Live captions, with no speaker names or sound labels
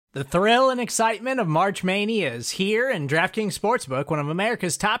The thrill and excitement of March Mania is here, and DraftKings Sportsbook, one of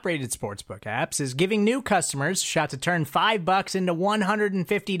America's top-rated sportsbook apps, is giving new customers a shot to turn $5 into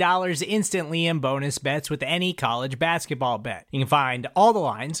 $150 instantly in bonus bets with any college basketball bet. You can find all the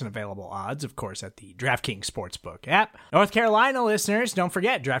lines and available odds, of course, at the DraftKings Sportsbook app. North Carolina listeners, don't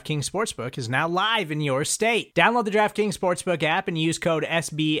forget, DraftKings Sportsbook is now live in your state. Download the DraftKings Sportsbook app and use code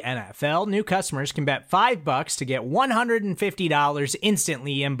SBNFL. New customers can bet $5 to get $150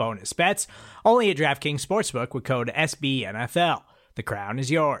 instantly in bonus bets, only at DraftKings Sportsbook with code SBNFL. The crown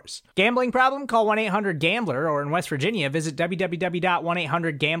is yours. Gambling problem? Call 1-800-GAMBLER, or in West Virginia, visit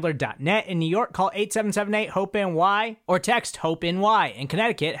www.1800gambler.net. In New York, call 877-8-HOPE-NY or text HOPE-NY. In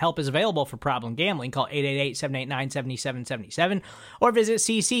Connecticut, help is available for problem gambling. Call 888-789-7777 or visit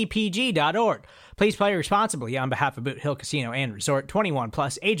ccpg.org. Please play responsibly on behalf of Boot Hill Casino and Resort. 21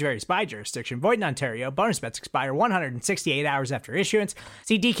 plus, age varies by jurisdiction. Void in Ontario. Bonus bets expire 168 hours after issuance.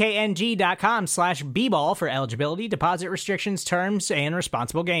 See dkng.com/bball for eligibility, deposit restrictions, terms, and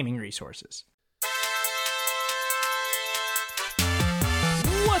responsible gaming resources.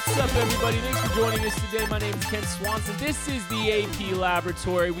 What's up, everybody? Thanks for joining us today. My name is Ken Swanson. This is the AP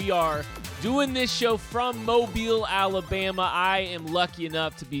Laboratory. We are doing this show from Mobile, Alabama. I am lucky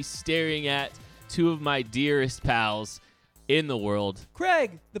enough to be staring at two of my dearest pals in the world.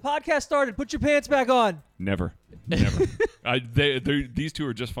 Craig, the podcast started. Put your pants back on. Never. These two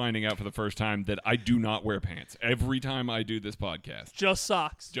are just finding out for the first time that I do not wear pants every time I do this podcast. Just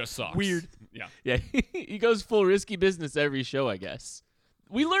socks. Just socks. Weird. Yeah, he goes full risky business every show, I guess.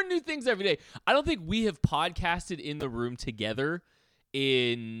 We learn new things every day. I don't think we have podcasted in the room together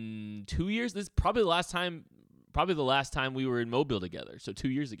in 2 years. This is probably the last time we were in Mobile together. So 2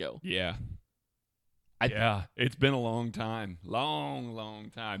 years ago. Yeah. It's been a long time. Long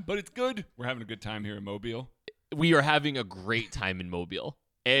time. But it's good. We're having a good time here in Mobile. We are having a great time in Mobile.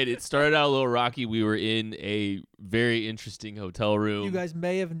 And it started out a little rocky. We were in a very interesting hotel room. You guys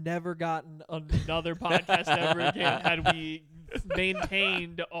may have never gotten another podcast ever again had we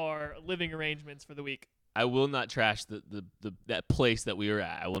maintained our living arrangements for the week. I will not trash that place that we were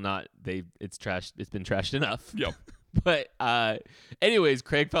at. I will not. It's trashed. It's been trashed enough. Yep. But anyways,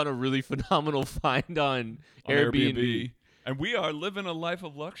 Craig found a really phenomenal find on Airbnb. And we are living a life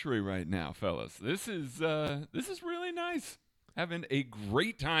of luxury right now, fellas. This is really nice. Having a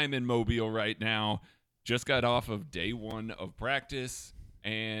great time in Mobile right now. Just got off of day one of practice,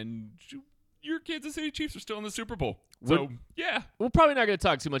 and your Kansas City Chiefs are still in the Super Bowl. So, yeah. We're probably not going to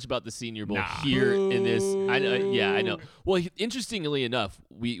talk too much about the Senior Bowl here in this. I know. Well, interestingly enough,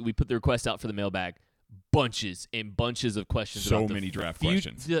 we put the request out for the mailbag. Bunches and bunches of questions. So about many draft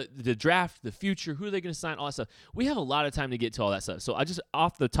questions. The draft, the future, who are they going to sign, all that stuff. We have a lot of time to get to all that stuff. So I just,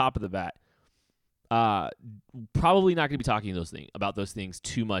 off the top of the bat, probably not going to be talking about those things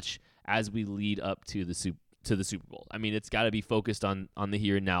too much as we lead up to the Super Bowl. I mean, it's got to be focused on the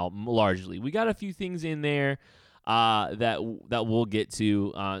here and now largely. We got a few things in there that we'll get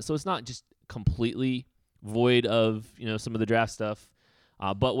to. So it's not just completely void of some of the draft stuff.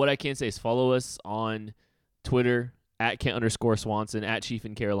 But what I can say is follow us on Twitter at Kent_Swanson, at Chief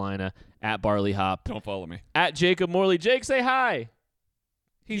in Carolina, at Barley Hop. Don't follow me. At Jacob Morley. Jake, say hi.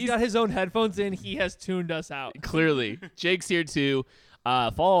 He's got his own headphones in. He has tuned us out. Clearly. Jake's here too.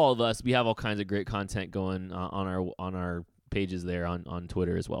 Follow all of us. We have all kinds of great content going on our pages there on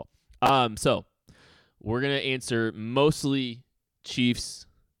Twitter as well. So we're going to answer mostly Chiefs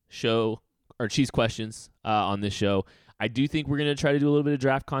questions on this show. I do think we're going to try to do a little bit of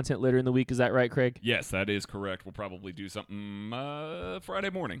draft content later in the week. Is that right, Craig? Yes, that is correct. We'll probably do something Friday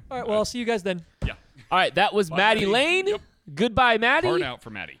morning. All right, well, I'll see you guys then. Yeah. All right, that was Maddie Lane. Yep. Goodbye, Maddie. Hard out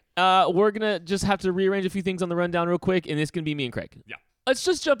for Maddie. We're going to just have to rearrange a few things on the rundown real quick, and it's going to be me and Craig. Yeah. Let's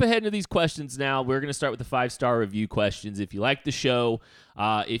just jump ahead into these questions now. We're going to start with the 5-star review questions. If you like the show,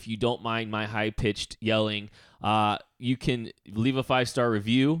 if you don't mind my high-pitched yelling, you can leave a 5-star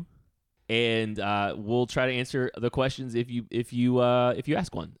review. And we'll try to answer the questions if you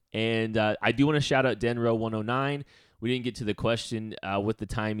ask one. And I do want to shout out Denro109. We didn't get to the question with the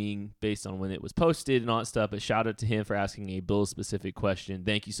timing based on when it was posted and all that stuff, but shout out to him for asking a Bills-specific question.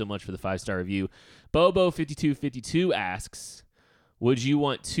 Thank you so much for the 5-star review. Bobo5252 asks, would you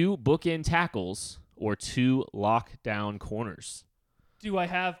want 2 bookend tackles or 2 lockdown corners? Do I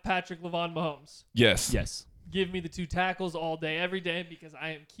have Patrick Lavon Mahomes? Yes. Yes. Give me the 2 tackles all day, every day, because I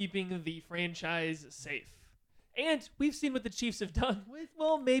am keeping the franchise safe. And we've seen what the Chiefs have done with,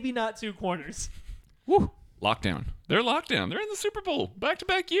 well, maybe not 2 corners. Woo. Lockdown. They're locked down. They're in the Super Bowl.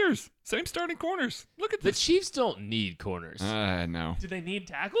 Back-to-back years. Same starting corners. Look at this. The Chiefs don't need corners. No. Do they need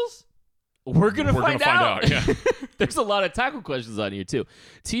tackles? We're gonna find out. Yeah. There's a lot of tackle questions on here, too.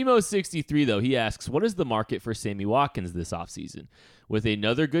 Timo63, though, he asks, what is the market for Sammy Watkins this offseason? With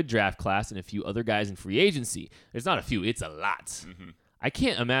another good draft class and a few other guys in free agency. There's not a few, it's a lot. Mm-hmm. I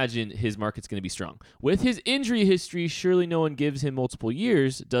can't imagine his market's going to be strong. With his injury history, surely no one gives him multiple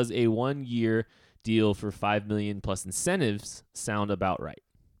years. Does a 1-year deal for $5 million plus incentives sound about right?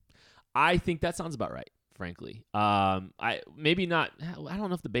 I think that sounds about right, frankly. Maybe not. I don't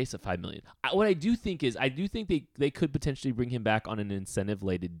know if the base of $5 million. What I do think is they could potentially bring him back on an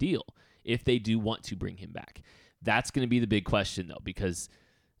incentive-laden deal if they do want to bring him back. That's going to be the big question, though, because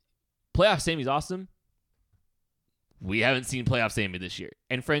playoff Sammy's awesome. We haven't seen playoff Sammy this year.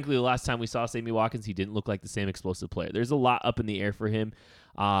 And frankly, the last time we saw Sammy Watkins, he didn't look like the same explosive player. There's a lot up in the air for him.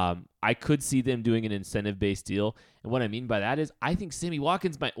 I could see them doing an incentive-based deal. And what I mean by that is I think Sammy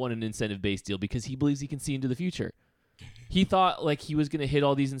Watkins might want an incentive-based deal because he believes he can see into the future. He thought like he was going to hit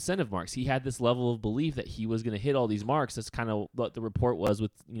all these incentive marks. He had this level of belief that he was going to hit all these marks. That's kind of what the report was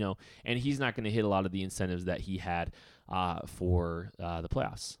with, and he's not going to hit a lot of the incentives that he had for the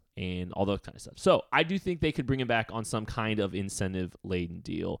playoffs and all those kind of stuff. So I do think they could bring him back on some kind of incentive-laden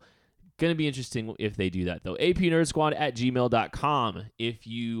deal. Going to be interesting if they do that, though. apnerdsquad@gmail.com. If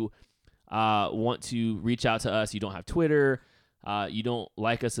you want to reach out to us, you don't have Twitter, you don't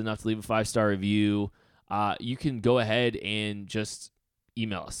like us enough to leave a 5-star review, you can go ahead and just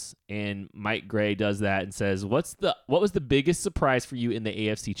email us. And Mike Gray does that and says, what was the biggest surprise for you in the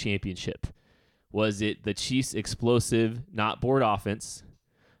AFC Championship? Was it the Chiefs' explosive, not bored offense,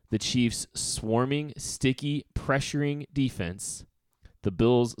 the Chiefs' swarming, sticky, pressuring defense, the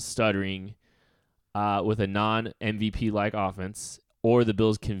Bills stuttering with a non-MVP-like offense, or the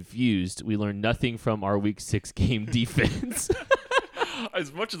Bills confused? We learned nothing from our Week 6 game defense.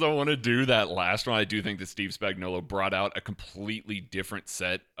 As much as I want to do that last one, I do think that Steve Spagnuolo brought out a completely different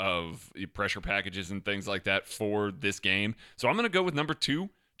set of pressure packages and things like that for this game. So I'm going to go with number 2,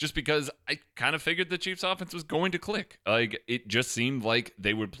 just because I kind of figured the Chiefs' offense was going to click. Like, it just seemed like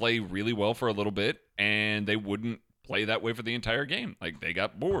they would play really well for a little bit, and they wouldn't play that way for the entire game. Like, they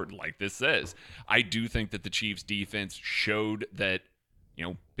got bored, like this says. I do think that the Chiefs' defense showed that,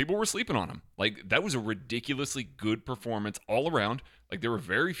 people were sleeping on them. Like, that was a ridiculously good performance all around. Like, there were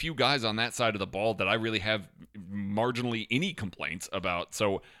very few guys on that side of the ball that I really have marginally any complaints about.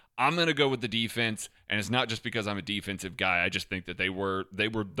 So I'm going to go with the defense, and it's not just because I'm a defensive guy. I just think that they were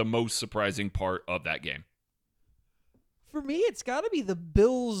the most surprising part of that game. For me, it's got to be the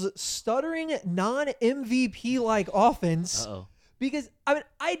Bills' stuttering, non-MVP-like offense. Uh-oh. Because,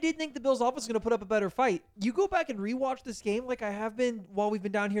 I did think the Bills' offense was going to put up a better fight. You go back and rewatch this game like I have been while we've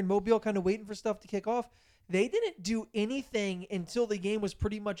been down here in Mobile kind of waiting for stuff to kick off. They didn't do anything until the game was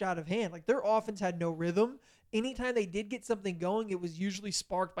pretty much out of hand. Like, their offense had no rhythm. Anytime they did get something going, it was usually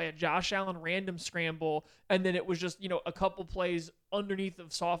sparked by a Josh Allen random scramble, and then it was just, a couple plays underneath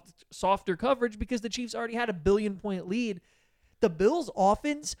of softer coverage because the Chiefs already had a 1 billion-point lead. The Bills'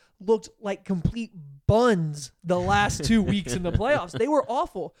 offense looked like complete buns the last 2 weeks in the playoffs. They were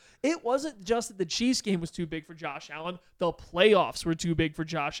awful. It wasn't just that the Chiefs game was too big for Josh Allen. The playoffs were too big for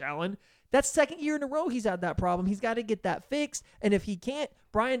Josh Allen. That's second year in a row he's had that problem. He's got to get that fixed. And if he can't,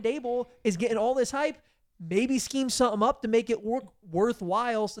 Brian Daboll is getting all this hype. Maybe scheme something up to make it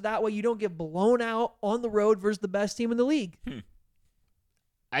worthwhile so that way you don't get blown out on the road versus the best team in the league.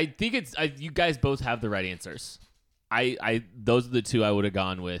 I think you guys both have the right answers. Those are the two I would have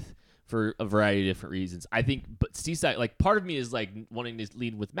gone with for a variety of different reasons. I think, but Steve part of me is like wanting to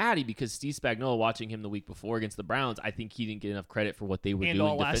lead with Matty because Steve Spagnuolo, watching him the week before against the Browns, I think he didn't get enough credit for what they were doing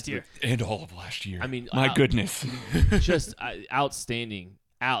all last year. And all of last year. I mean, my goodness. Just outstanding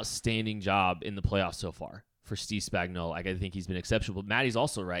job in the playoffs so far for Steve Spagnuolo. Like, I think he's been exceptional. But Matty's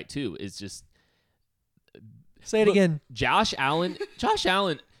also right too. It's just Say it again. Josh Allen.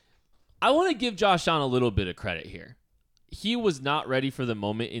 I want to give Josh Allen a little bit of credit here. He was not ready for the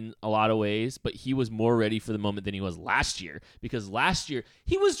moment in a lot of ways, but he was more ready for the moment than he was last year. Because last year,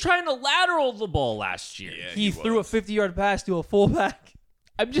 he was trying to lateral the ball last year. Yeah, he threw a 50-yard pass to a fullback.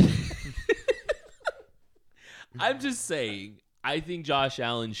 I'm just saying, I think Josh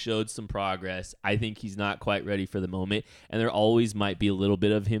Allen showed some progress. I think he's not quite ready for the moment, and there always might be a little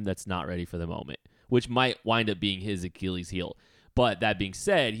bit of him that's not ready for the moment, which might wind up being his Achilles heel. But that being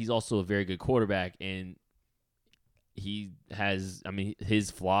said, he's also a very good quarterback, and his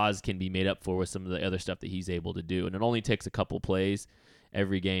flaws can be made up for with some of the other stuff that he's able to do. And it only takes a couple plays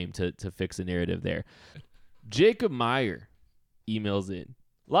every game to fix a narrative there. Jacob Meyer emails in.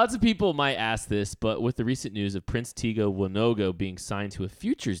 Lots of people might ask this, but with the recent news of Prince Tega Wanogho being signed to a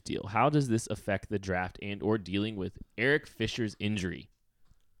futures deal, how does this affect the draft and or dealing with Eric Fisher's injury?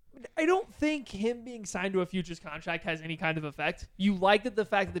 I don't think him being signed to a futures contract has any kind of effect. You liked the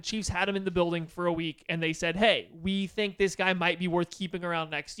fact that the Chiefs had him in the building for a week and they said, hey, we think this guy might be worth keeping around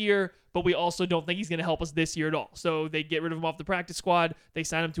next year, but we also don't think he's going to help us this year at all. So they get rid of him off the practice squad. They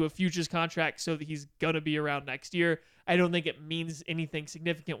sign him to a futures contract so that he's going to be around next year. I don't think it means anything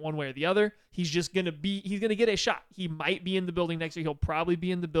significant one way or the other. He's going to get a shot. He might be in the building next year. He'll probably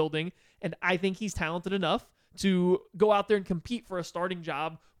be in the building. And I think he's talented enough to go out there and compete for a starting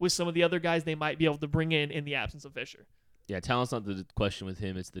job with some of the other guys they might be able to bring in the absence of Fisher. Yeah, talent's not the question with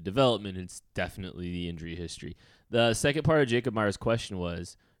him. It's the development. It's definitely the injury history. The second part of Jacob Meyer's question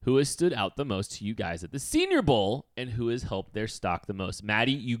was, who has stood out the most to you guys at the Senior Bowl and who has helped their stock the most?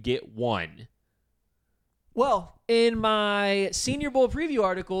 Maddie, you get one. Well, in my Senior Bowl preview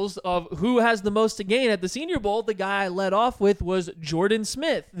articles of who has the most to gain at the Senior Bowl, the guy I led off with was Jordan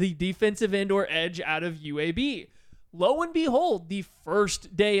Smith, the defensive end or edge out of UAB. Lo and behold, the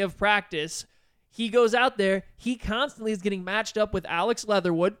first day of practice, he goes out there. He constantly is getting matched up with Alex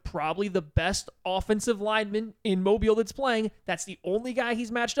Leatherwood, probably the best offensive lineman in Mobile that's playing. That's the only guy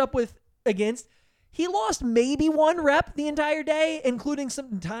he's matched up with against. He lost maybe one rep the entire day, including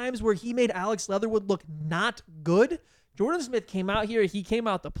some times where he made Alex Leatherwood look not good. Jordan Smith came out here. He came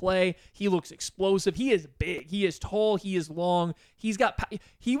out to play. He looks explosive. He is big. He is tall. He is long. He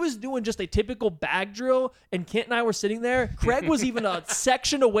was doing just a typical bag drill, and Kent and I were sitting there. Craig was even a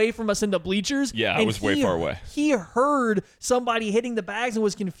section away from us in the bleachers. Yeah, I was way far away. He heard somebody hitting the bags and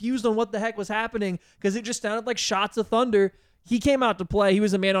was confused on what the heck was happening because it just sounded like shots of thunder. He came out to play. He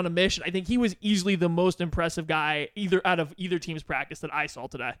was a man on a mission. I think he was easily the most impressive guy out of either team's practice that I saw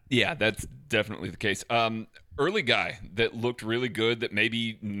today. Yeah, that's definitely the case. Early guy that looked really good that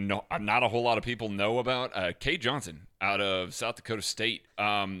maybe not a whole lot of people know about, Kay Johnson out of South Dakota State.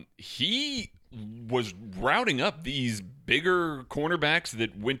 He was routing up these bigger cornerbacks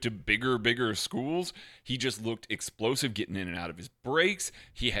that went to bigger schools. He just looked explosive getting in and out of his breaks.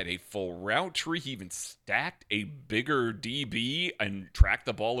 He had a full route tree. He even stacked a bigger DB and tracked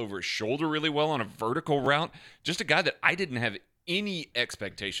the ball over his shoulder really well on a vertical route. Just a guy that I didn't have any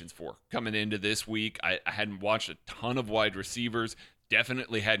expectations for coming into this week. I hadn't watched a ton of wide receivers.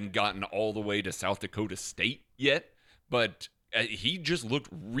 Definitely hadn't gotten all the way to South Dakota State yet, but he just looked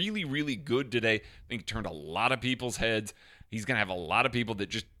really, really good today. I think he turned a lot of people's heads. He's going to have a lot of people that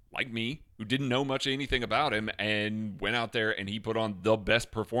just, like me, who didn't know much of anything about him and went out there and he put on the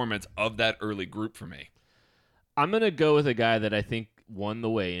best performance of that early group for me. I'm going to go with a guy that I think won the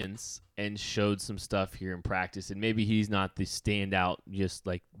weigh-ins and showed some stuff here in practice. And maybe he's not the standout, just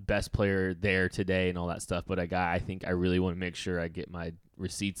like best player there today and all that stuff, but a guy I think I really want to make sure I get my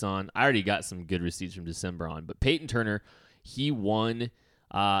receipts on. I already got some good receipts from December on, but Peyton Turner, he won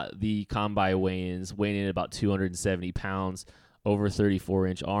the combine weigh-ins, weighing in at about 270 pounds, over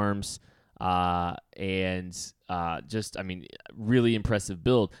 34-inch arms, and just, I mean, really impressive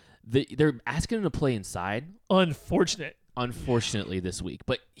build. They're asking him to play inside. Unfortunately this week.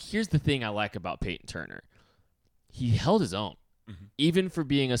 But here's the thing I like about Peyton Turner. He held his own. Mm-hmm. Even for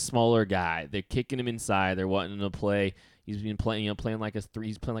being a smaller guy. They're kicking him inside. They're wanting him to play. He's been playing, playing like a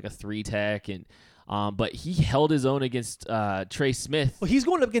 3 tech, and but he held his own against Trey Smith. Well, he's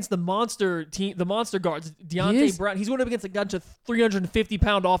going up against the monster team, the monster guards. Deontay Brown. He's going up against a bunch of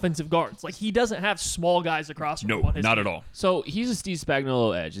 350-pound offensive guards. Like, he doesn't have small guys across from him. No, not at all. So he's a Steve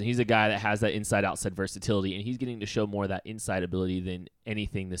Spagnuolo edge, and he's a guy that has that inside-outside versatility, and he's getting to show more of that inside ability than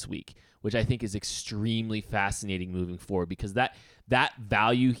anything this week, which I think is extremely fascinating moving forward, because that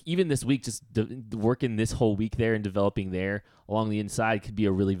value, even this week, just working this whole week there and developing there along the inside, could be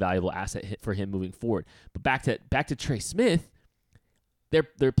a really valuable asset for him moving forward. But back to Trey Smith,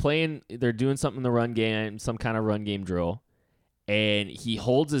 they're doing something in the run game, some kind of run game drill, and he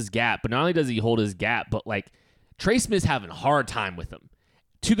holds his gap. But not only does he hold his gap, but like Trey Smith's having a hard time with him,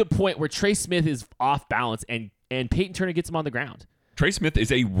 to the point where Trey Smith is off balance and Peyton Turner gets him on the ground. Trey Smith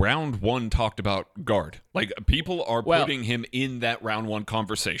is a round one talked about guard. Like, people are putting him in that round one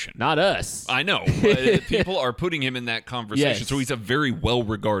conversation. Not us. I know. But people are putting him in that conversation. Yes. So he's a very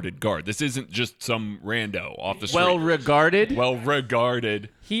well-regarded guard. This isn't just some rando off the street. Well-regarded? Well-regarded.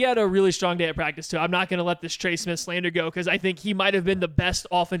 He had a really strong day at practice, too. I'm not going to let this Trey Smith slander go, because I think he might have been the best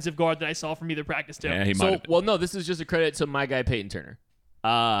offensive guard that I saw from either practice, too. Yeah, he might have been. Well, no, this is just a credit to my guy, Peyton Turner.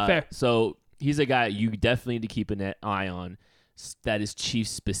 Fair. So he's a guy you definitely need to keep an eye on. That is Chiefs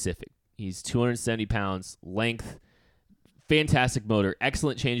specific. He's 270 pounds, length, fantastic motor,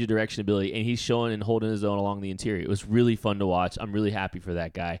 excellent change of direction ability, and he's showing and holding his own along the interior. It was really fun to watch. I'm really happy for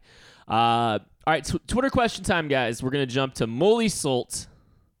that guy. All right, Twitter question time, guys. We're going to jump to Molly Solt,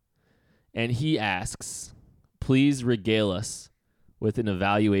 and he asks, please regale us with an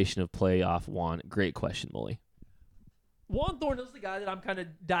evaluation of playoff Juan? Great question, Molly. Juan Thornhill's the guy that I'm kind of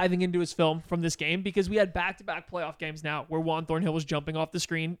diving into his film from this game because we had back-to-back playoff games now where Juan Thornhill was jumping off the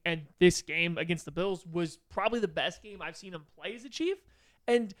screen, and this game against the Bills was probably the best game I've seen him play as a Chief.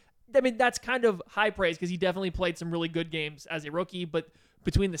 And, I mean, that's kind of high praise because he definitely played some really good games as a rookie, but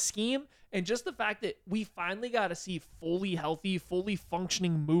between the scheme and just the fact that we finally got to see fully healthy, fully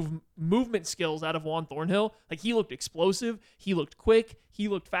functioning movement skills out of Juan Thornhill. Like, he looked explosive, he looked quick, he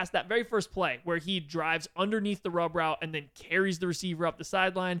looked fast. That very first play where he drives underneath the rub route and then carries the receiver up the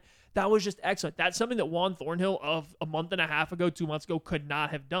sideline, that was just excellent. That's something that Juan Thornhill of a month and a half ago, 2 months ago, could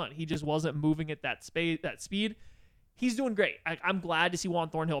not have done. He just wasn't moving at that speed. He's doing great. I'm glad to see Juan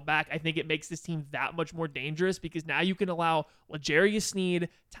Thornhill back. I think it makes this team that much more dangerous because now you can allow L'Jarius Sneed,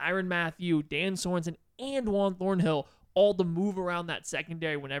 Tyrann Mathieu, Dan Sorensen, and Juan Thornhill all to move around that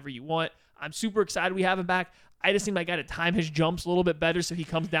secondary whenever you want. I'm super excited we have him back. I just think I got to time his jumps a little bit better so he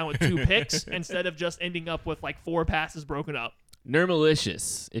comes down with 2 picks instead of just ending up with like 4 passes broken up.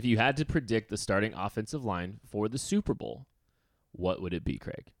 Nermalicious, if you had to predict the starting offensive line for the Super Bowl, what would it be,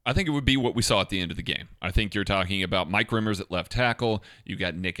 Craig? I think it would be what we saw at the end of the game. I think you're talking about Mike Rimmers at left tackle. You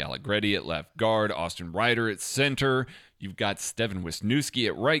got Nick Allegretti at left guard, Austin Ryder at center. You've got Steven Wisniewski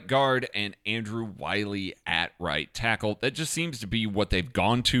at right guard and Andrew Wiley at right tackle. That just seems to be what they've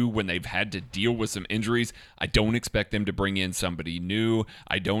gone to when they've had to deal with some injuries. I don't expect them to bring in somebody new.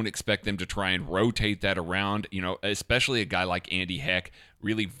 I don't expect them to try and rotate that around. You know, especially a guy like Andy Heck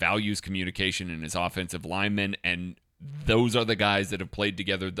really values communication in his offensive linemen, and those are the guys that have played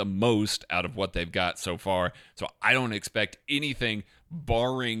together the most out of what they've got so far. So I don't expect anything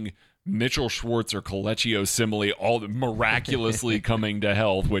barring Mitchell Schwartz or Kelechi Osemele all miraculously coming to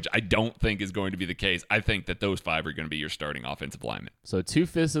health, which I don't think is going to be the case. I think that those 5 are going to be your starting offensive linemen. So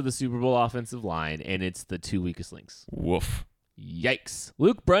 2/5 of the Super Bowl offensive line, and it's the 2 weakest links. Woof. Yikes.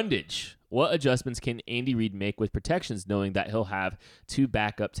 Luke Brundage. What adjustments can Andy Reid make with protections knowing that he'll have 2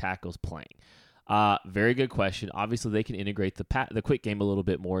 backup tackles playing? Very good question. Obviously, they can integrate the quick game a little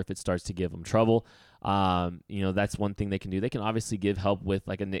bit more if it starts to give them trouble. That's one thing they can do. They can obviously give help with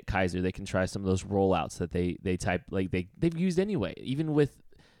like a Nick Keiser. They can try some of those rollouts that they've used anyway. Even with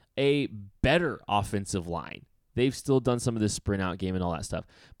a better offensive line, they've still done some of this sprint out game and all that stuff.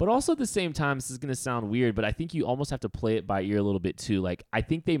 But also at the same time, this is going to sound weird, but I think you almost have to play it by ear a little bit too. Like, I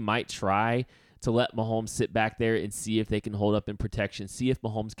think they might try to let Mahomes sit back there and see if they can hold up in protection, see if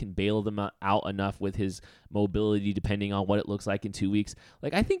Mahomes can bail them out enough with his mobility, depending on what it looks like in 2 weeks.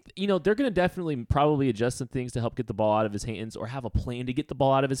 Like, I think, they're going to definitely probably adjust some things to help get the ball out of his hands or have a plan to get the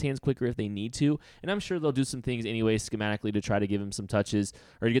ball out of his hands quicker if they need to. And I'm sure they'll do some things anyway schematically to try to give him some touches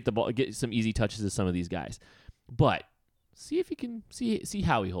or to get some easy touches to some of these guys. But see if you can see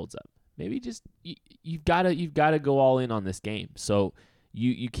how he holds up. Maybe just you've got to go all in on this game. So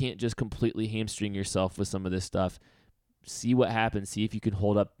You can't just completely hamstring yourself with some of this stuff. See what happens. See if you can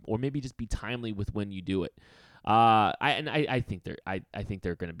hold up, or maybe just be timely with when you do it. I think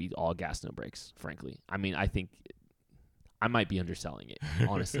they're going to be all gas, no brakes. Frankly, I mean, I think I might be underselling it.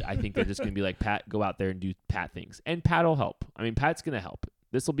 Honestly, I think they're just going to be like, Pat, go out there and do Pat things, and Pat will help. I mean, Pat's going to help.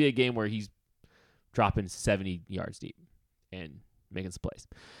 This will be a game where he's dropping 70 yards deep and making some plays.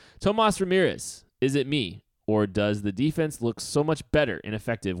 Tomas Ramirez, is it me? Or does the defense look so much better and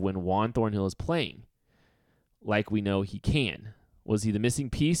effective when Juan Thornhill is playing like we know he can? Was he the missing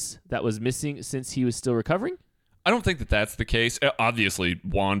piece that was missing since he was still recovering? I don't think that that's the case. Obviously,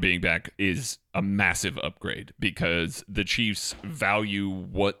 Juan being back is a massive upgrade because the Chiefs value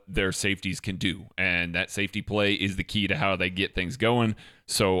what their safeties can do, and that safety play is the key to how they get things going.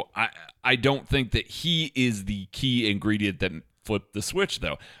 So I don't think that he is the key ingredient that flipped the switch,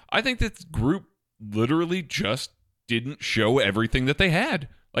 though. I think this group literally just didn't show everything that they had.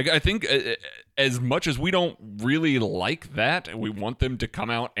 Like, I think as much as we don't really like that, we want them to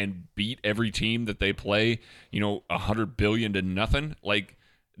come out and beat every team that they play, 100 billion to nothing. Like,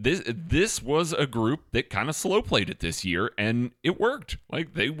 this was a group that kind of slow played it this year, and it worked.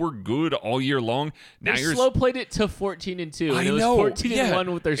 Like, they were good all year long. Now they slow played it to 14-2, and it was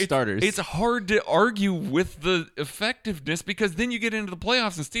 14-1 with their starters. It's hard to argue with the effectiveness because then you get into the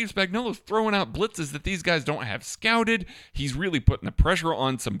playoffs, and Steve Spagnuolo's throwing out blitzes that these guys don't have scouted. He's really putting the pressure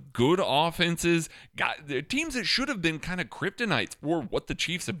on some good offenses. Teams that should have been kind of kryptonites for what the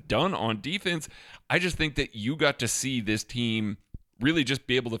Chiefs have done on defense. I just think that you got to see this team really just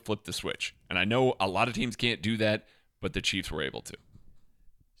be able to flip the switch. And I know a lot of teams can't do that, but the Chiefs were able to.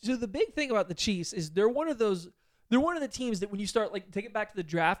 So the big thing about the Chiefs is they're one of the teams that when you start, like, take it back to the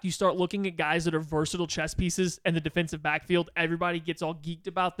draft, you start looking at guys that are versatile chess pieces and the defensive backfield. Everybody gets all geeked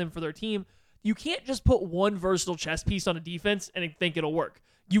about them for their team. You can't just put one versatile chess piece on a defense and think it'll work.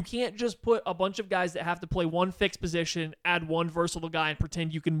 You can't just put a bunch of guys that have to play one fixed position, add one versatile guy, and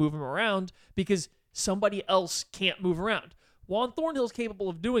pretend you can move him around because somebody else can't move around. Juan Thornhill's capable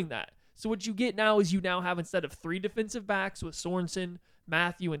of doing that. So what you get now is you now have, instead of 3 defensive backs with Sorensen,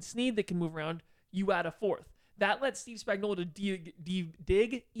 Matthew, and Snead that can move around, you add a 4th. That lets Steve Spagnuolo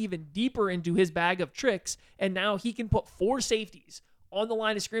dig even deeper into his bag of tricks, and now he can put 4 safeties on the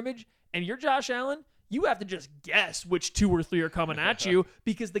line of scrimmage, and you're Josh Allen, you have to just guess which 2 or 3 are coming at you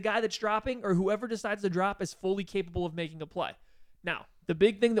because the guy that's dropping or whoever decides to drop is fully capable of making a play. Now, the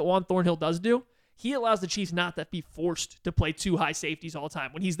big thing that Juan Thornhill does do, he allows the Chiefs not to be forced to play 2 high safeties all the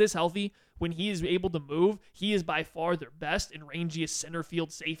time. When he's this healthy, when he is able to move, he is by far their best and rangiest center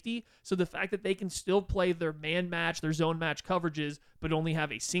field safety. So the fact that they can still play their man match, their zone match coverages, but only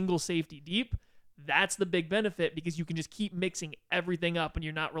have a single safety deep, that's the big benefit because you can just keep mixing everything up and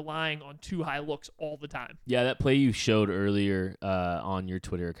you're not relying on 2 high looks all the time. Yeah, that play you showed earlier on your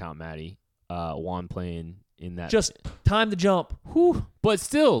Twitter account, Maddie, Juan playing in that. Just time to jump. Whew. But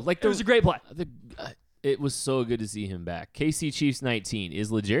still, like It was a great play. It was so good to see him back. KC Chiefs 19.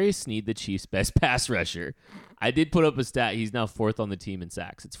 Is L'Jarius Sneed the Chiefs' best pass rusher? I did put up a stat. He's now 4th on the team in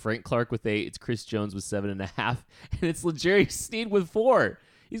sacks. It's Frank Clark with 8. It's Chris Jones with 7.5. And it's L'Jarius Sneed with 4.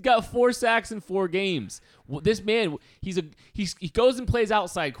 He's got 4 sacks in 4 games. This man, he goes and plays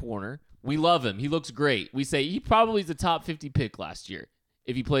outside corner. We love him. He looks great. We say he probably is a top 50 pick last year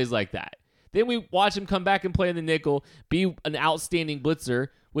if he plays like that. Then we watch him come back and play in the nickel, be an outstanding blitzer,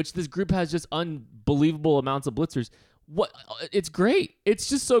 which this group has just unbelievable amounts of blitzers. It's great. It's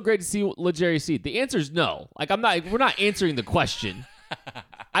just so great to see L'Jarius Sneed. The answer is no. Like we're not answering the question.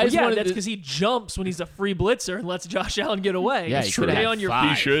 That's because he jumps when he's a free blitzer and lets Josh Allen get away. Yeah, he could have had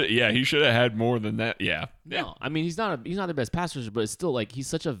 5. He should have had more than that. Yeah. No, I mean he's not the best pass rusher, but it's still like he's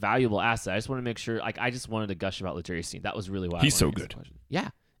such a valuable asset. I just want to make sure. Like I just wanted to gush about L'Jarius Sneed. That was really why he's so good. Yeah.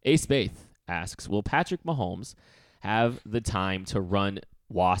 Ace Baith asks, will Patrick Mahomes have the time to run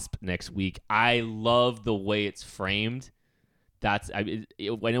Wasp next week? I love the way it's framed. I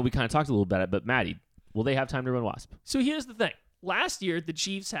know we kind of talked a little about it, but Maddie, will they have time to run Wasp? So here's the thing. Last year, the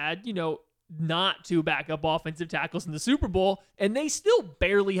Chiefs had, not 2 backup offensive tackles in the Super Bowl, and they still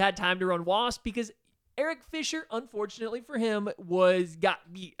barely had time to run Wasp because Eric Fisher, unfortunately for him,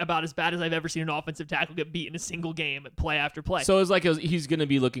 got beat about as bad as I've ever seen an offensive tackle get beat in a single game, play after play. So it's like he's going to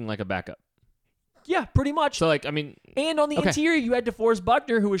be looking like a backup. Yeah, pretty much. So, and on the interior, you had DeForest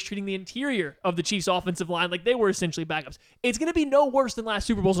Buckner, who was treating the interior of the Chiefs' offensive line like they were essentially backups. It's going to be no worse than last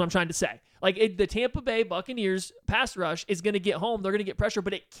Super Bowl, is what I'm trying to say. The Tampa Bay Buccaneers pass rush is going to get home. They're going to get pressure,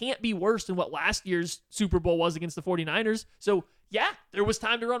 but it can't be worse than what last year's Super Bowl was against the 49ers. So, yeah, there was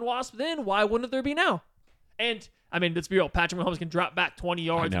time to run Wasp then. Why wouldn't there be now? And, let's be real. Patrick Mahomes can drop back 20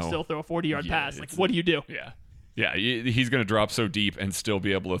 yards and still throw a 40-yard pass. What do you do? Yeah. Yeah, he's going to drop so deep and still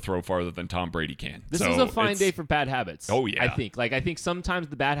be able to throw farther than Tom Brady can. This is a fine day for bad habits. Oh, yeah. I think sometimes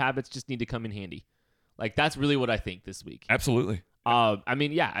the bad habits just need to come in handy. That's really what I think this week. Absolutely. I'm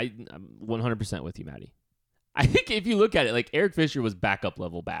 100% with you, Maddie. I think if you look at it, Eric Fisher was backup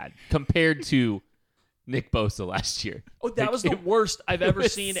level bad compared to Nick Bosa last year. Oh, that was the worst I've ever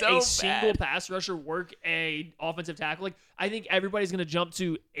seen so a single pass rusher work a offensive tackle. I think everybody's going to jump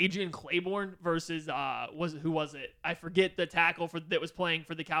to Adrian Claiborne versus who was it? I forget the tackle that was playing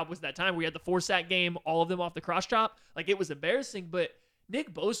for the Cowboys at that time. We had the 4-sack game, all of them off the cross chop. It was embarrassing, but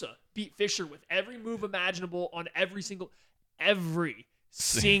Nick Bosa beat Fisher with every move imaginable on every single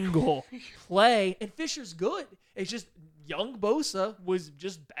play, and Fisher's good. It's just young Bosa was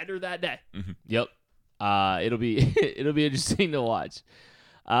just better that day. Mm-hmm. Yep. It'll be interesting to watch.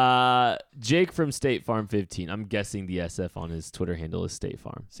 Jake from State Farm 15. I'm guessing the SF on his Twitter handle is State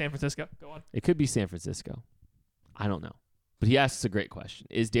Farm. San Francisco. Go on. It could be San Francisco. I don't know. But he asks a great question.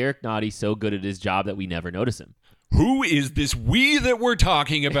 Is Derek Nottie so good at his job that we never notice him? Who is this we that we're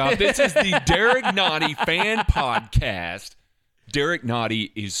talking about? This is the Derek Nottie fan podcast. Derek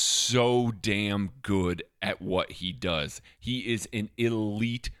Nottie is so damn good at what he does. He is an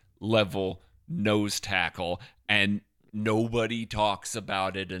elite level nose tackle, and nobody talks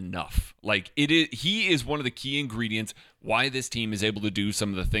about it enough. He is one of the key ingredients why this team is able to do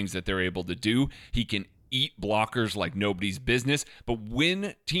some of the things that they're able to do. He can eat blockers like nobody's business, but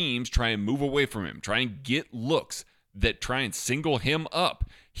when teams try and move away from him, try and get looks that try and single him up,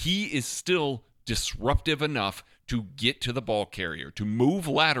 he is still disruptive enough to get to the ball carrier, to move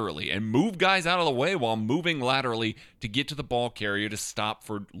laterally and move guys out of the way while moving laterally to get to the ball carrier to stop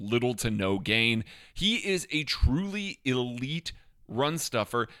for little to no gain. He is a truly elite run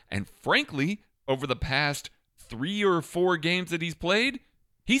stuffer, and frankly, over the past 3 or 4 games that he's played,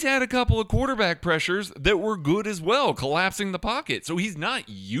 He's had a couple of quarterback pressures that were good as well, collapsing the pocket. So he's not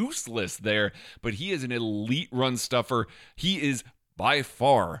useless there, but he is an elite run stuffer. He is by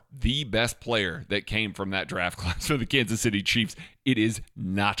far the best player that came from that draft class for the Kansas City Chiefs. It is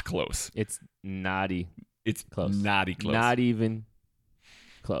not close. It's naughty. It's Close. naughty close. Not even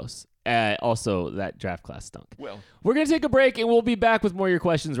close. Also, that draft class stunk. Well, We're going to take a break, and we'll be back with more of your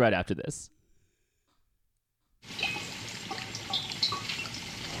questions right after this.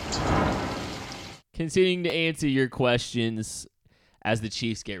 Continuing to answer your questions as the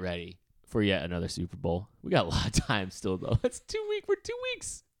Chiefs get ready for yet another Super Bowl. We got a lot of time still, though. It's 2 weeks. We're 2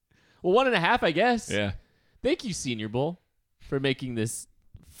 weeks. Well, 1.5, I guess. yeah. Thank you, Senior Bowl, for making this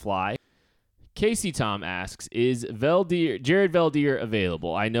fly. Casey Tom asks, is Jared Valdir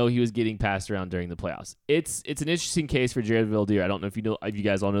available? I know he was getting passed around during the playoffs. It's an interesting case for Jared Valdir. I don't know if you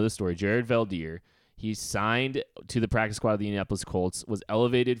guys all know the story. Jared Valdir, he signed to the practice squad of the Indianapolis Colts, was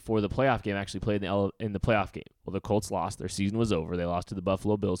elevated for the playoff game, actually played in the playoff game. Well, the Colts lost. Their season was over. They lost to the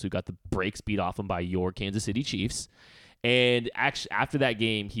Buffalo Bills, who got the brakes beat off them by your Kansas City Chiefs. And actually, after that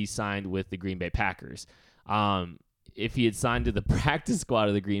game, he signed with the Green Bay Packers. If he had signed to the practice squad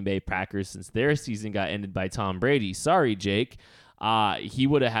of the Green Bay Packers since their season got ended by Tom Brady, sorry, Jake, he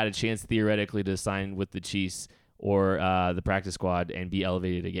would have had a chance theoretically to sign with the Chiefs or the practice squad and be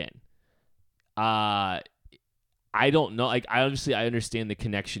elevated again. I don't know. Like, I understand the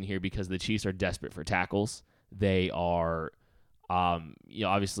connection here because the Chiefs are desperate for tackles. They are,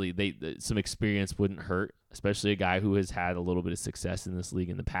 obviously some experience wouldn't hurt, especially a guy who has had a little bit of success in this league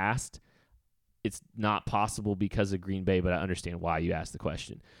in the past. It's not possible because of Green Bay, but I understand why you asked the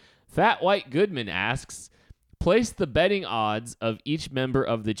question. Fat White Goodman asks, place the betting odds of each member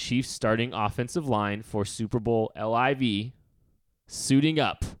of the Chiefs starting offensive line for Super Bowl LIV suiting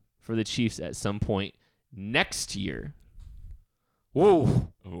up for the Chiefs at some point next year.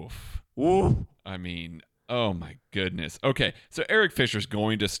 Whoa. Oof. Whoa. I mean, oh my goodness. Okay, so Eric Fisher's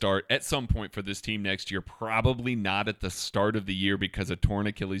going to start at some point for this team next year. Probably not at the start of the year because a torn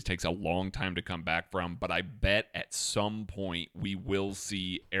Achilles takes a long time to come back from, but I bet at some point we will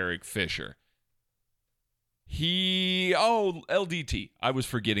see Eric Fisher. LDT. I was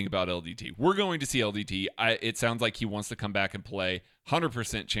forgetting about LDT. We're going to see LDT. It sounds like he wants to come back and play.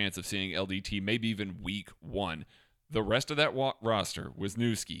 100% chance of seeing LDT, maybe even week 1. The rest of that roster,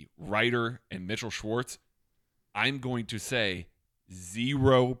 Wisniewski, Ryder, and Mitchell Schwartz, I'm going to say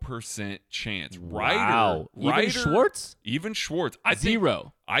 0% chance. Wow. Ryder, Schwartz? Even Schwartz.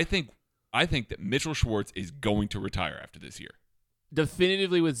 Zero. I think that Mitchell Schwartz is going to retire after this year.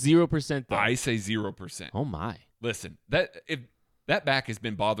 Definitively with 0%, though. I say 0%. Oh, my. Listen, if that back has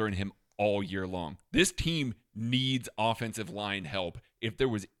been bothering him all year long. This team needs offensive line help. If there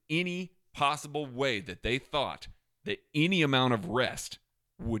was any possible way that they thought that any amount of rest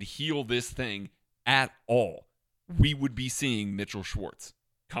would heal this thing at all, we would be seeing Mitchell Schwartz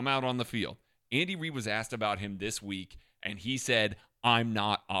come out on the field. Andy Reid was asked about him this week, and he said, I'm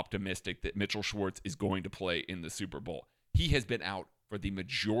not optimistic that Mitchell Schwartz is going to play in the Super Bowl. He has been out for the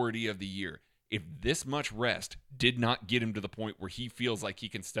majority of the year. If this much rest did not get him to the point where he feels like he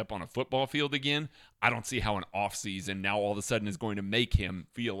can step on a football field again, I don't see how an offseason now all of a sudden is going to make him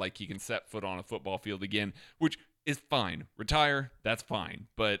feel like he can set foot on a football field again, which is fine. Retire, that's fine.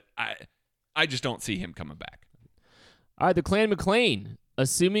 But I just don't see him coming back. All right, the Clan McLean.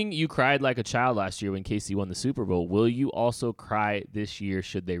 Assuming you cried like a child last year when KC won the Super Bowl, will you also cry this year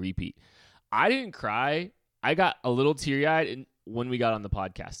should they repeat? I didn't cry. I got a little teary-eyed when we got on the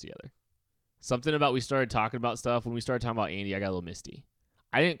podcast together. Something about we started talking about stuff. When we started talking about Andy, I got a little misty.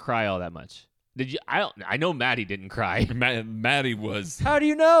 I didn't cry all that much. Did you? I know Maddie didn't cry. Maddie was. How do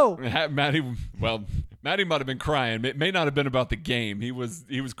you know? Maddie might have been crying. It may not have been about the game. He was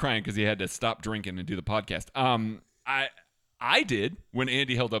crying because he had to stop drinking and do the podcast. I did when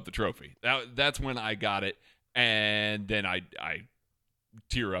Andy held up the trophy. That's when I got it, and then I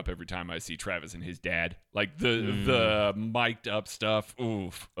tear up every time I see Travis and his dad. Like the mic'd up stuff.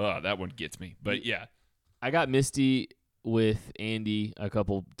 Oof, that one gets me. But yeah, I got misty with Andy a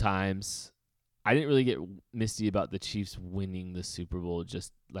couple times. I didn't really get misty about the Chiefs winning the Super Bowl,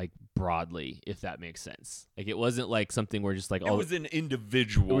 just like broadly, if that makes sense. Like it wasn't like something where just like it was an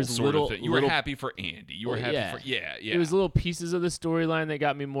individual sort of thing. You were happy for Andy. You were happy for yeah. It was little pieces of the storyline that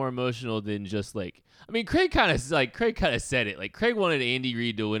got me more emotional than just like. I mean, Craig kind of said it. Like Craig wanted Andy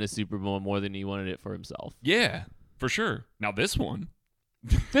Reid to win a Super Bowl more than he wanted it for himself. Yeah, for sure. Now this one's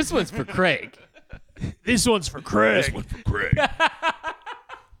for Craig. This one's for Craig. This one's for Craig.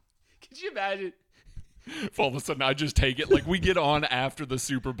 Could you imagine? If all of a sudden I just take it, like we get on after the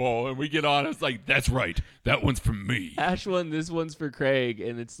Super Bowl and we get on, it's like, that's right, that one's from me. Ash one, this one's for Craig,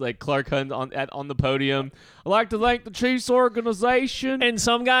 and it's like Clark Hunt on the podium. I'd like to thank the Chiefs organization And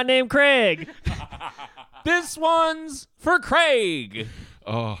some guy named Craig. This one's for Craig.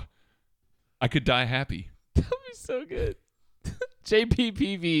 Oh, I could die happy. That'd be so good.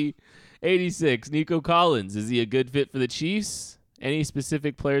 JPPV 86. Nico Collins. Is he a good fit for the Chiefs? Any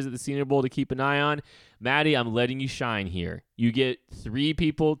specific players at the Senior Bowl to keep an eye on? Maddie, I'm letting you shine here. You get 3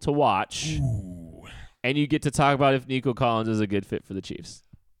 people to watch, and you get to talk about if Nico Collins is a good fit for the Chiefs.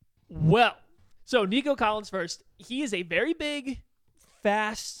 Well, so Nico Collins first. He is a very big,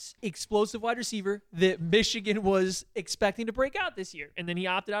 fast, explosive wide receiver that Michigan was expecting to break out this year. And then he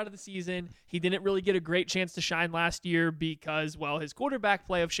opted out of the season. He didn't really get a great chance to shine last year because, well, his quarterback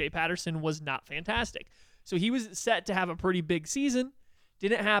play of Shea Patterson was not fantastic. So he was set to have a pretty big season.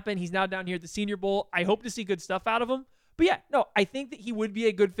 Didn't happen. He's now down here at the Senior Bowl. I hope to see good stuff out of him. But yeah, no, I think that he would be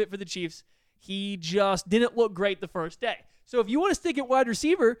a good fit for the Chiefs. He just didn't look great the first day. So if you want to stick at wide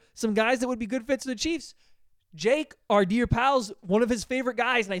receiver, some guys that would be good fits for the Chiefs, Jake, our dear pal's one of his favorite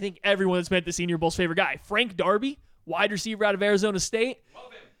guys, and I think everyone that's been at the Senior Bowl's favorite guy. Frank Darby, wide receiver out of Arizona State.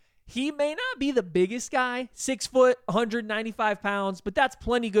 Love him. He may not be the biggest guy, 6 foot, 195 pounds, but that's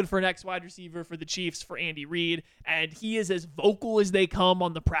plenty good for an ex-wide receiver for the Chiefs, for Andy Reid. And he is as vocal as they come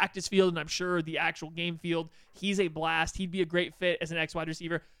on the practice field, and I'm sure the actual game field. He's a blast. He'd be a great fit as an ex-wide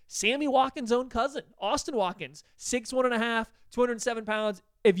receiver. Sammy Watkins' own cousin, Austin Watkins, 6'1.5", 207 pounds.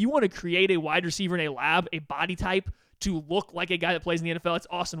 If you want to create a wide receiver in a lab, a body type to look like a guy that plays in the NFL, it's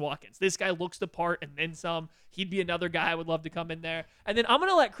Austin Watkins. This guy looks the part and then some. He'd be another guy I would love to come in there. And then I'm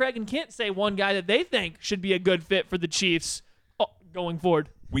going to let Craig and Kent say one guy that they think should be a good fit for the Chiefs going forward.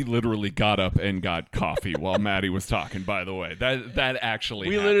 We literally got up and got coffee while Maddie was talking, by the way. That actually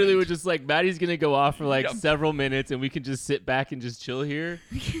We happened. literally were just like, Maddie's going to go off for like several minutes, and we can just sit back and just chill here.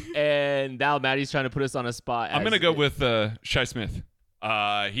 And now Maddie's trying to put us on a spot. I'm going to go with Shai Smith.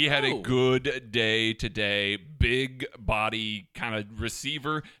 He had a good day today. Big body kind of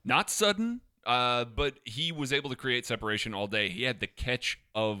receiver. Not sudden, but he was able to create separation all day. He had the catch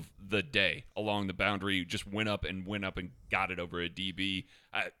of the day along the boundary. Just went up and got it over a DB.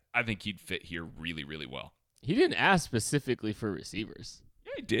 I think he'd fit here really, really well. He didn't ask specifically for receivers.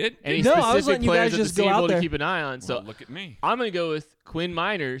 Yeah, he did. Any No, I specific was letting you players guys at just the go Senior out Bowl to there. keep an eye on. So Well, look at me. I'm going to go with Quinn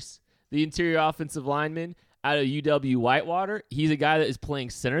Miners, the interior offensive lineman out of UW Whitewater. He's a guy that is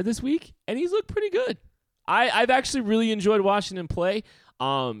playing center this week, and he's looked pretty good. I've actually really enjoyed watching him play.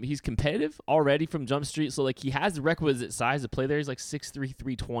 He's competitive already from Jump Street, so like he has the requisite size to play there. He's like 6'3",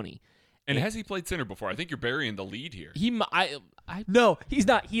 320. And has he played center before? I think you're burying the lead here. No, he's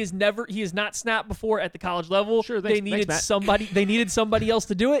not. He has not snapped before at the college level. Sure, they thanks, needed Matt. somebody. They needed somebody else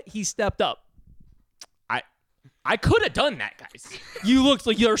to do it. He stepped up. I could have done that, guys. You looked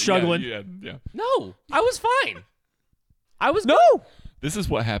like you're struggling. Yeah. No, I was fine. I was No. This is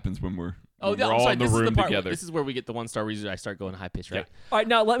what happens when we're Oh, we're no, I'm all sorry. in the This is room the part. together. This is where we get the 1-star reviews. I start going high pitch, right? All right,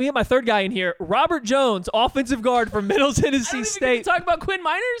 now let me get my third guy in here. Robert Jones, offensive guard from Middle Tennessee State. Talk about Quinn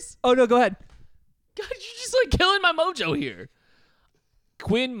Miners. Oh no, go ahead. God, you're just like killing my mojo here.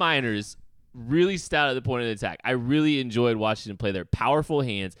 Quinn Miners, really stout at the point of the attack. I really enjoyed watching him play there. Powerful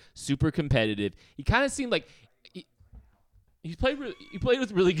hands, super competitive. He kind of seemed like he played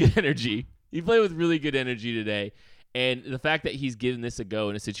with really good energy. He played with really good energy today. And the fact that he's given this a go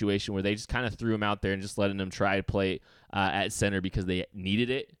in a situation where they just kind of threw him out there and just letting him try to play at center because they needed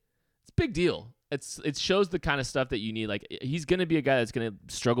it, it's a big deal. It shows the kind of stuff that you need. Like he's going to be a guy that's going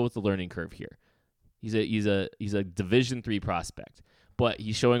to struggle with the learning curve here. He's a Division III prospect, but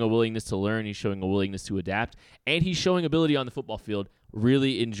he's showing a willingness to learn. He's showing a willingness to adapt, and he's showing ability on the football field.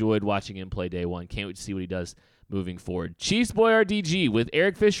 Really enjoyed watching him play day one. Can't wait to see what he does moving forward. Chiefs Boy RDG with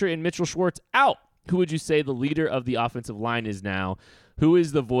Eric Fisher and Mitchell Schwartz out. Who would you say the leader of the offensive line is now? Who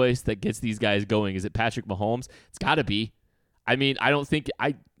is the voice that gets these guys going? Is it Patrick Mahomes? It's got to be. I mean, I don't think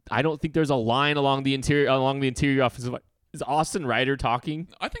there's a line along the interior offensive line. Is Austin Ryder talking?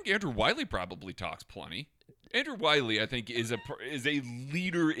 I think Andrew Wiley probably talks plenty. Andrew Wiley, I think, is a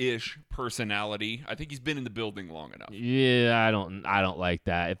leader-ish personality. I think he's been in the building long enough. Yeah, I don't like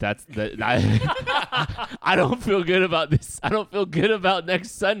that. If that's the, I don't feel good about this. I don't feel good about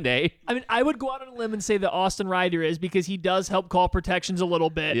next Sunday. I mean, I would go out on a limb and say that Austin Ryder is because he does help call protections a little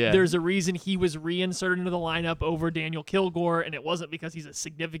bit. Yeah. There's a reason he was reinserted into the lineup over Daniel Kilgore, and it wasn't because he's a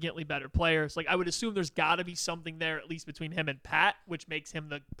significantly better player. So, like, I would assume there's got to be something there, at least between him and Pat, which makes him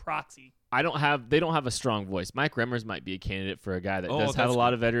the proxy. They don't have a strong voice. Mike Remmers might be a candidate for a guy that does have that's a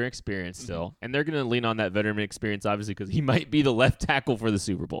lot of veteran experience still. And they're going to lean on that veteran experience, obviously, because he might be the left tackle for the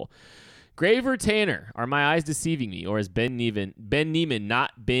Super Bowl. Graver Tanner, are my eyes deceiving me, or has Ben Neiman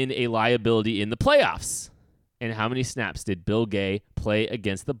not been a liability in the playoffs? And how many snaps did Bill Gay play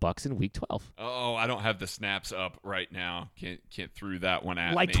against the Bucks in Week 12? Oh, I don't have the snaps up right now. Can't throw that one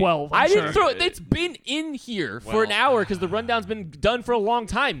at Like me. 12. I I'm didn't sure. throw it. It's been in here for an Well, hour because the rundown's been done for a long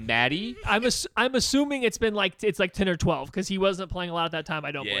time, Maddie. I'm assuming it's like 10 or 12 because he wasn't playing a lot at that time.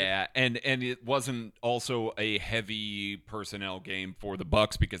 I don't believe. Yeah, and it wasn't also a heavy personnel game for the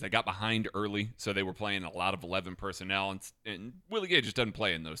Bucks because they got behind early, so they were playing a lot of 11 personnel, and Willie Gay just doesn't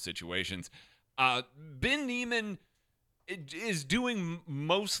play in those situations. Ben Neiman is doing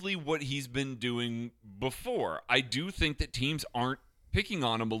mostly what he's been doing before. I do think that teams aren't picking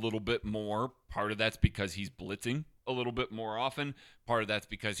on him a little bit more. Part of that's because he's blitzing a little bit more often. Part of that's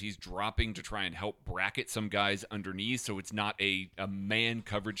because he's dropping to try and help bracket some guys underneath, so it's not a man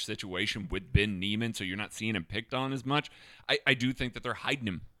coverage situation with Ben Neiman, so you're not seeing him picked on as much. I do think that they're hiding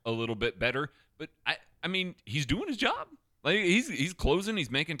him a little bit better, but I mean, he's doing his job. Like he's closing, he's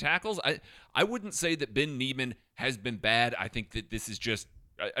making tackles. I wouldn't say that Ben Neiman has been bad. I think that this is just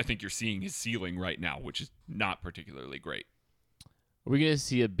I think you're seeing his ceiling right now, which is not particularly great. Are we gonna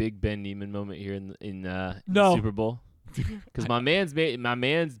see a big Ben Neiman moment here in the No. Super Bowl? Because my man's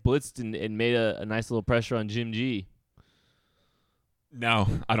blitzed and made a nice little pressure on Jim G. No,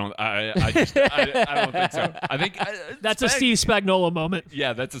 I don't. I don't think so. I think That's a Steve Spagnuolo moment.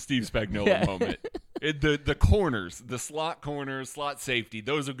 Yeah, that's a Steve Spagnuolo moment. The corners, the slot corners, slot safety,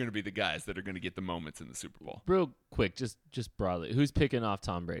 those are going to be the guys that are going to get the moments in the Super Bowl. Real quick, just broadly, who's picking off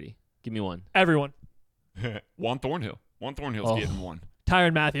Tom Brady? Give me one. Everyone. Juan Thornhill. Juan Thornhill's getting one.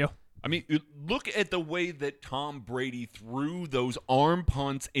 Tyrann Mathieu. I mean, look at the way that Tom Brady threw those arm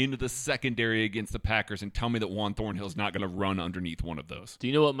punts into the secondary against the Packers and tell me that Juan Thornhill's not going to run underneath one of those. Do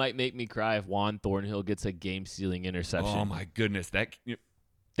you know what might make me cry if Juan Thornhill gets a game-sealing interception? Oh, my goodness. He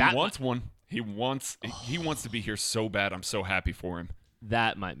wants one. He wants to be here so bad. I'm so happy for him.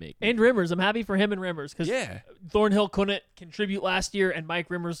 That might make me. And Rimmers. I'm happy for him and Rimmers because Yeah. Thornhill couldn't contribute last year, and Mike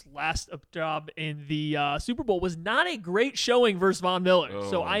Rimmers' last job in the Super Bowl was not a great showing versus Von Miller.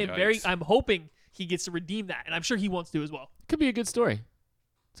 So yikes. I'm hoping he gets to redeem that, and I'm sure he wants to as well. Could be a good story.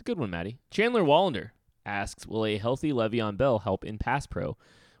 It's a good one, Maddie. Chandler Wallander asks, will a healthy Le'Veon Bell help in pass pro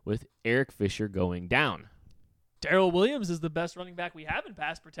with Eric Fisher going down? Darrell Williams is the best running back we have in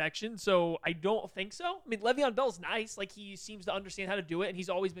pass protection, so I don't think so. I mean, Le'Veon Bell's nice. Like, he seems to understand how to do it, and he's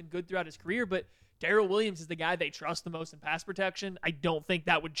always been good throughout his career, but Darrell Williams is the guy they trust the most in pass protection. I don't think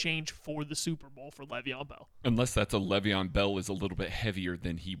that would change for the Super Bowl for Le'Veon Bell. Unless that's a Le'Veon Bell is a little bit heavier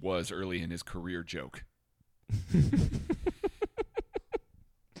than he was early in his career joke.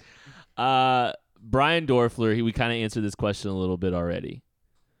 Brian Dorfler, we kind of answered this question a little bit already.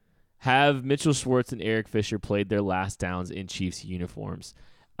 Have Mitchell Schwartz and Eric Fisher played their last downs in Chiefs uniforms?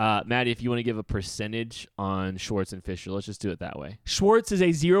 Maddie, if you want to give a percentage on Schwartz and Fisher, let's just do it that way. Schwartz is a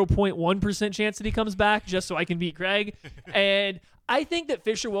 0.1% chance that he comes back, just so I can beat Craig. And I think that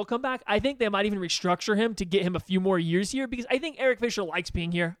Fisher will come back. I think they might even restructure him to get him a few more years here because I think Eric Fisher likes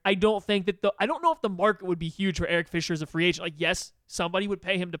being here. I don't know if the market would be huge for Eric Fisher as a free agent. Like, yes, somebody would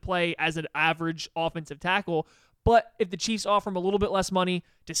pay him to play as an average offensive tackle. But if the Chiefs offer him a little bit less money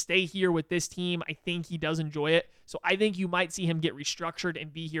to stay here with this team, I think he does enjoy it. So I think you might see him get restructured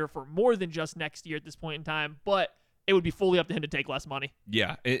and be here for more than just next year at this point in time. But it would be fully up to him to take less money.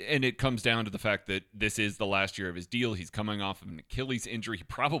 Yeah, and it comes down to the fact that this is the last year of his deal. He's coming off of an Achilles injury. He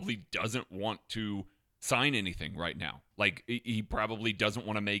probably doesn't want to sign anything right now. Like, he probably doesn't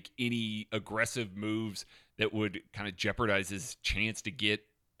want to make any aggressive moves that would kind of jeopardize his chance to get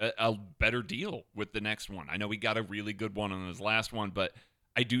a better deal with the next one. I know he got a really good one on his last one, but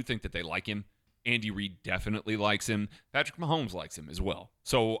I do think that they like him. Andy Reid definitely likes him. Patrick Mahomes likes him as well.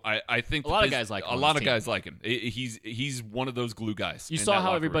 So I think a lot of guys like him. A lot of guys like him. He's one of those glue guys. You saw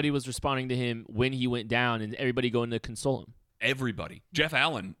how everybody was responding to him when he went down, and everybody going to console him. Everybody, Jeff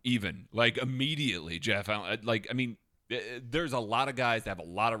Allen, even like immediately. Jeff Allen, like, I mean, there's a lot of guys that have a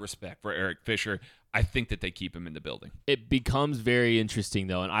lot of respect for Eric Fisher. I think that they keep him in the building. It becomes very interesting,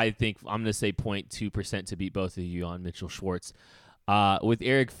 though, and I think I'm going to say 0.2% to beat both of you on Mitchell Schwartz. With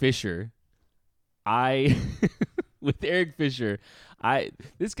Eric Fisher, I feel like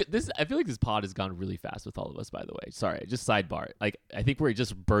this pod has gone really fast with all of us, by the way. Sorry, just sidebar. Like, I think we're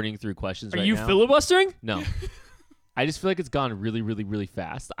just burning through questions right now. Are you filibustering? No. I just feel like it's gone really, really, really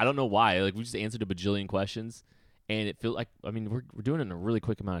fast. I don't know why. Like, we just answered a bajillion questions, and it feels like, I mean, we're doing it in a really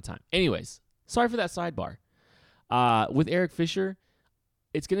quick amount of time. Anyways, sorry for that sidebar. With Eric Fisher,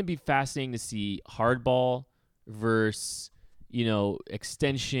 it's going to be fascinating to see hardball versus,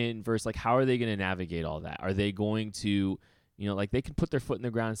 extension versus, like, how are they going to navigate all that? Are they going to, like, they can put their foot in the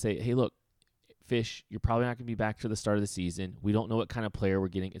ground and say, hey, look, Fish, you're probably not going to be back for the start of the season. We don't know what kind of player we're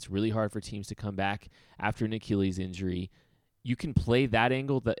getting. It's really hard for teams to come back after an Achilles injury. You can play that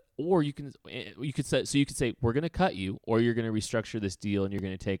angle, or you could say we're going to cut you, or you're going to restructure this deal and you're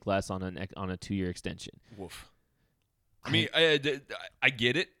going to take less on a 2-year extension. Woof. I mean, I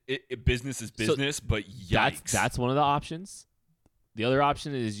get it. Business is business, but yikes. That's one of the options. The other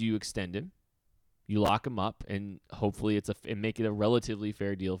option is you extend him, you lock him up, and hopefully and make it a relatively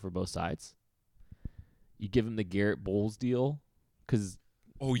fair deal for both sides. You give him the Garrett Bowles deal because.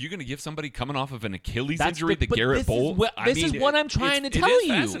 Oh, you're going to give somebody coming off of an Achilles injury the Garrett Bowles? This is what I'm trying to tell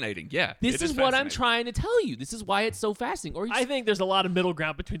you. It is fascinating, yeah. This is what I'm trying to tell you. This is why it's so fascinating. I think there's a lot of middle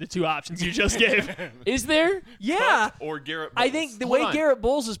ground between the two options you just gave. Is there? Yeah. Or Garrett Bowles. I think the way Garrett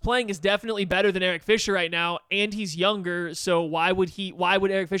Bowles is playing is definitely better than Eric Fisher right now, and he's younger, so why would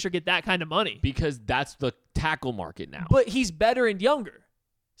Eric Fisher get that kind of money? Because that's the tackle market now. But he's better and younger.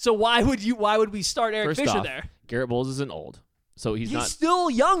 So why would we start Eric First Fisher off, there? Garrett Bowles isn't old. So he's not still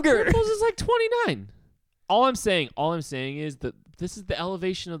younger. Garrett Bowles is like 29. All I'm saying is that this is the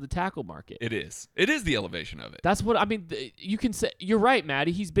elevation of the tackle market. It is. It is the elevation of it. That's what I mean. You can say you're right,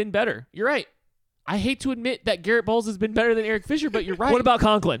 Maddie. He's been better. You're right. I hate to admit that Garrett Bowles has been better than Eric Fisher, but you're right. What about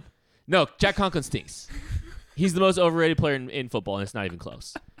Conklin? No, Jack Conklin stinks. He's the most overrated player in football, and it's not even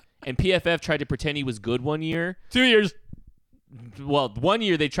close. And PFF tried to pretend he was good 1 year. 2 years. Well, 1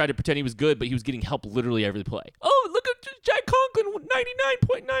 year they tried to pretend he was good, but he was getting help literally every play. Oh, look at Jack Conklin,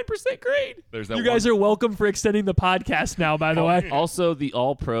 99.9% grade. There's that You guys are welcome for extending the podcast now, by the way. Also, the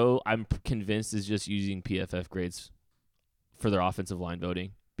All-Pro, I'm convinced, is just using PFF grades for their offensive line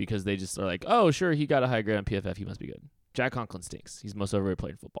voting because they just are like, oh, sure, he got a high grade on PFF. He must be good. Jack Conklin stinks. He's the most overrated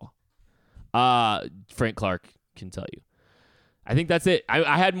player in football. Frank Clark can tell you. I think that's it.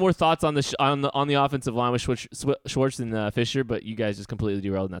 I had more thoughts on the offensive line with Schwartz and Fisher, but you guys just completely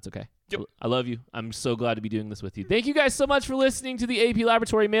derailed, and that's okay. Yep. I love you. I'm so glad to be doing this with you. Thank you guys so much for listening to the AP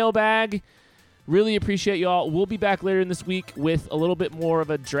Laboratory Mailbag. Really appreciate you all. We'll be back later in this week with a little bit more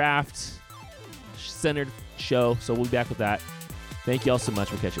of a draft-centered show, so we'll be back with that. Thank you all so much.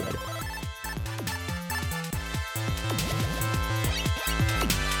 We'll catch you later.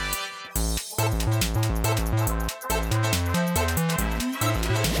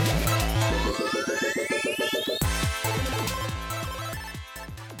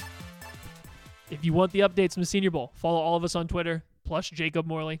 If you want the updates from the Senior Bowl, follow all of us on Twitter, plus Jacob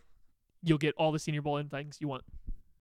Morley. You'll get all the Senior Bowl things you want.